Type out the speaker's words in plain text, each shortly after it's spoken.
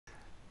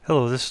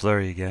Hello, this is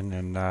Larry again,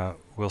 and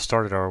we'll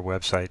start at our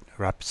website,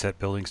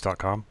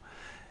 rapidsetbuildings.com.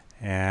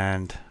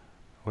 And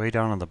way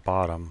down on the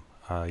bottom,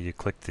 you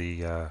click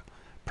the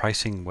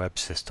pricing web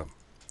system.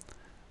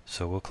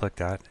 So we'll click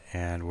that,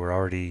 and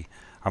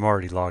I'm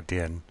already logged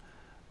in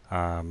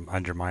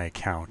under my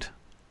account,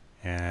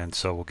 and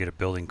so we'll get a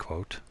building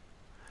quote.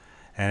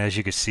 And as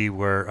you can see,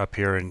 we're up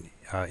here in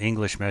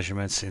English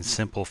measurements in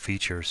simple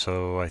features.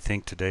 So I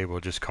think today we'll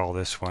just call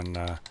this one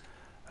a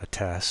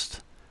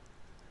test,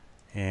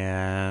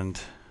 and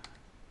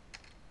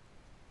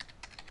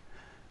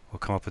we'll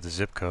come up with a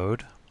zip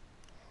code.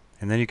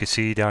 And then you can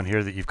see down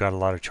here that you've got a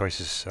lot of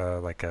choices,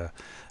 like a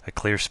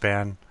clear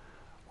span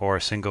or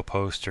a single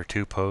post or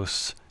two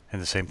posts,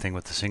 and the same thing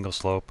with the single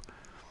slope.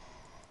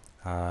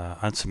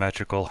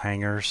 Unsymmetrical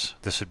hangers.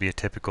 This would be a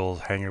typical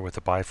hanger with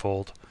a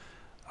bifold,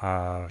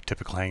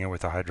 typical hanger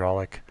with a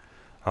hydraulic.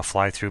 A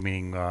fly-through,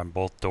 meaning on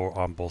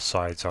both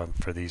sides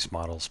for these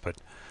models. But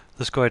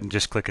let's go ahead and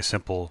just click a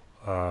simple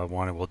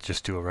one, and we'll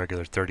just do a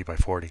regular 30 by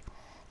 40.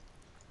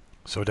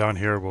 So down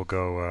here we'll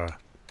go.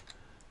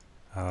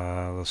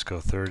 Let's go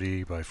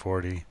 30 by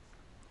 40.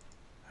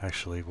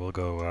 Actually, we'll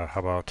go,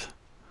 how about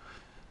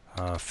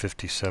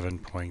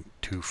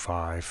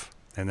 57.25,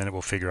 and then it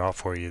will figure out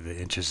for you the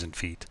inches and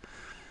feet.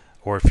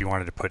 Or if you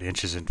wanted to put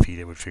inches and feet,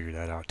 it would figure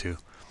that out too.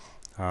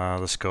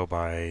 Let's go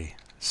by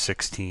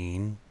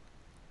 16.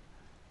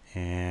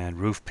 And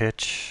roof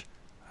pitch,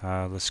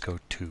 let's go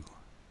 2.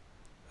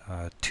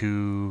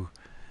 2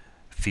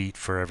 feet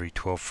for every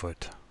 12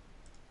 foot.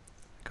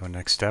 Go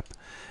next step.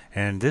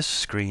 And this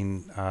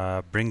screen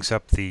brings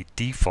up the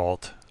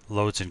default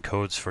loads and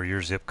codes for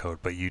your zip code,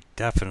 but you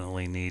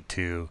definitely need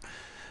to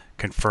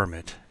confirm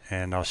it.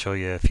 And I'll show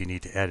you if you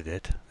need to edit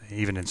it,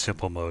 even in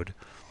simple mode.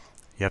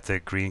 You have to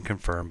agree and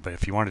confirm, but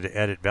if you wanted to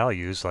edit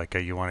values, like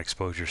you want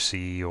exposure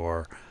C,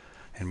 or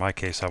in my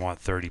case I want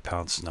 30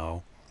 pound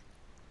snow,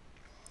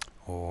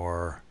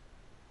 or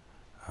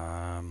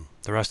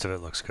the rest of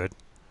it looks good.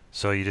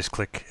 So you just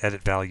click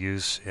edit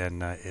values,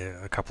 and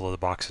a couple of the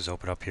boxes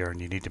open up here, and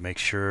you need to make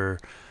sure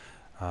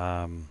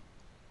of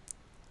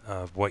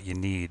what you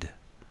need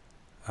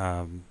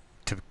to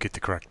get the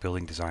correct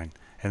building design.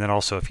 And then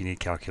also if you need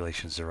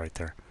calculations, they're right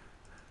there.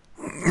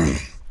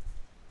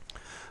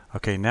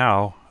 Okay,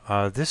 now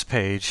this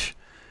page,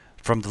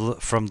 from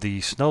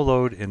the snow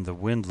load and the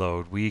wind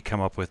load, we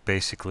come up with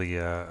basically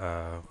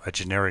a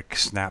generic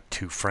snap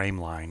to frame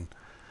line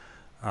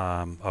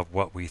of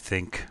what we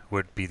think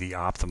would be the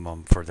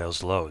optimum for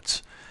those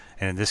loads.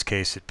 And in this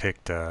case it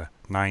picked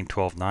 9,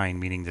 12, 9,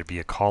 meaning there'd be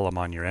a column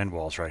on your end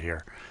walls right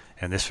here,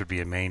 and this would be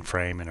a main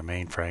frame and a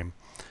main frame.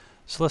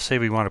 So let's say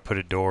we want to put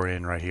a door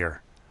in right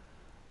here.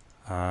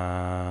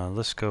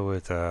 Let's go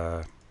with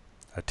a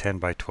 10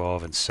 by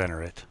 12 and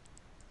center it,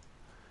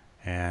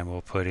 and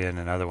we'll put in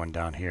another one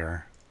down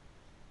here.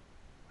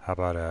 How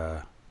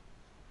about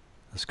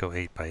let's go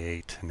 8 by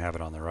 8 and have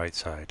it on the right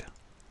side.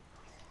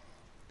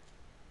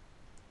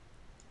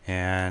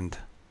 And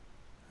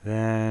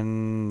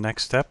then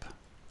next step,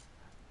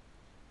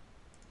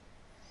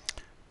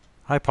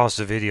 I paused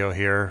the video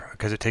here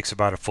because it takes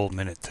about a full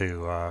minute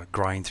to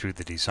grind through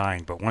the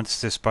design. But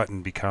once this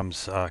button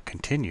becomes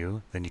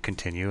continue, then you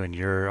continue, and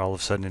you're all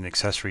of a sudden in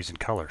accessories and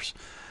colors.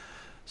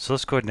 So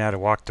let's go ahead and add a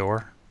walk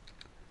door.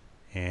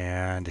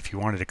 And if you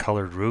wanted a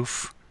colored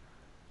roof,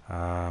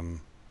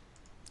 you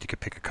could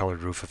pick a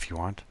colored roof if you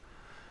want.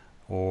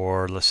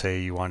 Or let's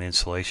say you want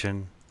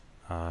insulation.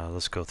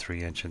 Let's go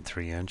 3" and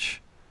 3", and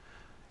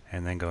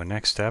then go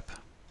next step.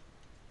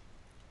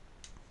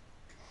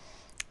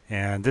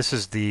 And this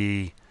is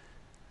the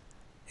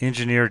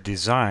engineered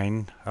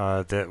design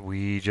that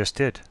we just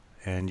did.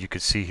 And you can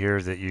see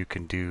here that you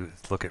can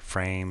look at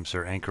frames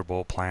or anchor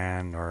bolt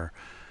plan or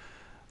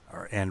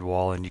end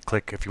wall, and you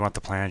click, if you want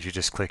the plans, you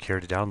just click here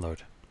to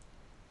download.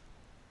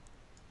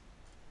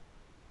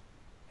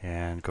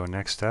 And go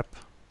next step.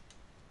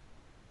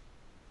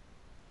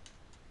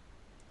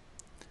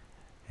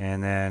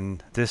 And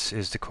then this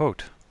is the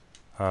quote.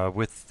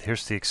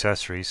 Here's the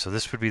accessories. So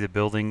this would be the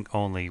building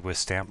only with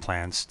stamp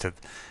plans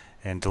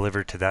and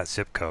delivered to that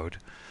zip code.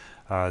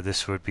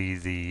 This would be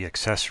the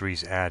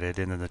accessories added,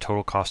 and then the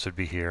total cost would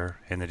be here,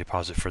 and the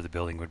deposit for the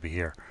building would be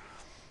here.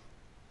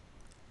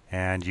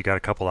 And you got a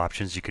couple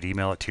options. You could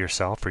email it to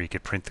yourself, or you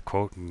could print the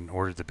quote and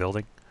order the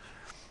building.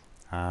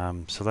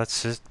 So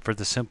that's it for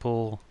the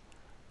simple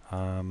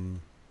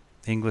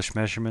English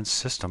measurements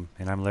system.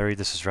 And I'm Larry.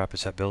 This is Rapid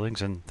Set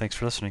Buildings, and thanks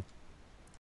for listening.